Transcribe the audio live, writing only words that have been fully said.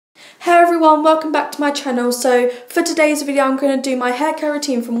everyone, welcome back to my channel. So for today's video I'm going to do my hair care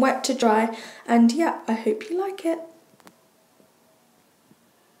routine from wet to dry, and yeah, I hope you like it.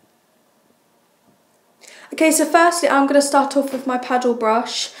 Okay, so firstly I'm going to start off with my paddle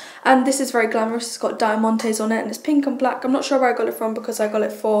brush, and this is very glamorous. It's got diamantes on it and it's pink and black. I'm not sure where I got it from because I got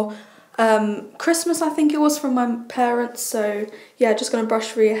it for Christmas, I think it was, from my parents. So yeah, just going to brush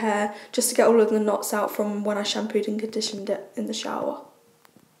through your hair just to get all of the knots out from when I shampooed and conditioned it in the shower.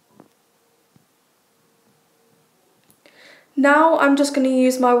 Now I'm just going to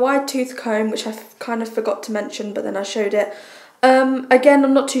use my wide tooth comb, which I kind of forgot to mention, but then I showed it. Again,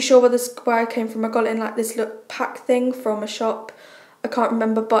 I'm not too sure where I came from. I got it in like this little pack thing from a shop. I can't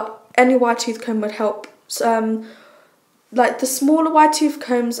remember, but any wide tooth comb would help. Like the smaller wide tooth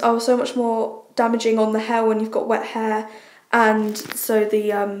combs are so much more damaging on the hair when you've got wet hair, and so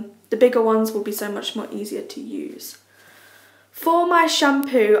the bigger ones will be so much more easier to use. For my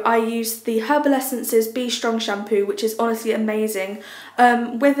shampoo, I used the Herbal Essences Be Strong shampoo, which is honestly amazing.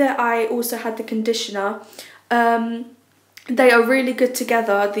 With it, I also had the conditioner. They are really good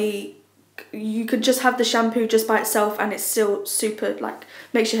together. You could just have the shampoo just by itself and it's still super, like,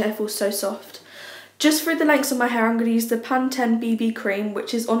 makes your hair feel so soft. Just through the lengths of my hair, I'm going to use the Pantene BB cream,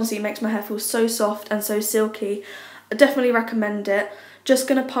 which is honestly makes my hair feel so soft and so silky. I definitely recommend it. Just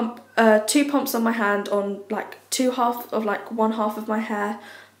going to pump 2 pumps on my hand on like one half of my hair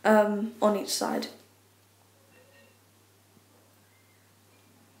on each side.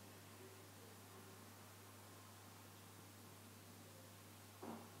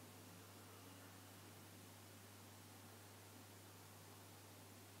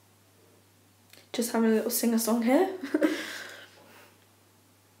 Just having a little sing-a-song here.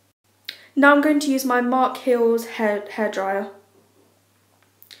 Now I'm going to use my Mark Hill's hairdryer.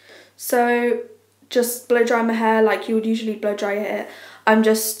 So just blow dry my hair like you would usually blow dry it. I'm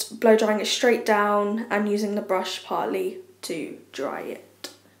just blow drying it straight down and using the brush partly to dry it.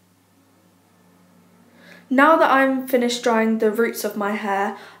 Now that I'm finished drying the roots of my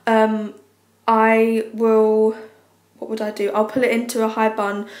hair, I will, what would I do? I'll pull it into a high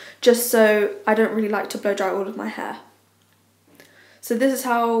bun just so I don't really like to blow dry all of my hair. So this is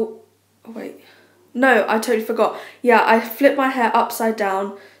how, oh wait, no, I totally forgot. Yeah, I flip my hair upside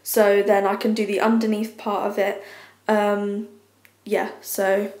down so then I can do the underneath part of it. Yeah,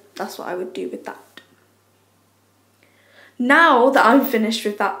 so that's what I would do with that. Now that I'm finished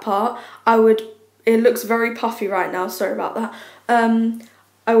with that part, it looks very puffy right now, sorry about that.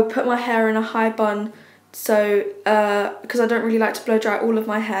 I will put my hair in a high bun, so because I don't really like to blow dry all of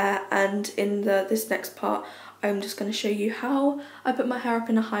my hair, and in this next part I'm just going to show you how I put my hair up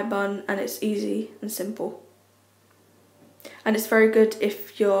in a high bun, and it's easy and simple. And it's very good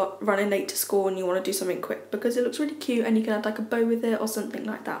if you're running late to school and you want to do something quick, because it looks really cute and you can add like a bow with it or something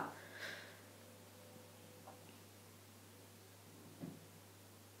like that.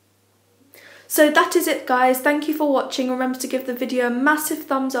 So that is it, guys. Thank you for watching. Remember to give the video a massive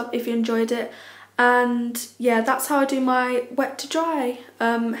thumbs up if you enjoyed it. And yeah, that's how I do my wet to dry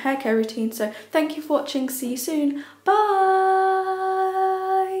hair care routine. So thank you for watching. See you soon. Bye.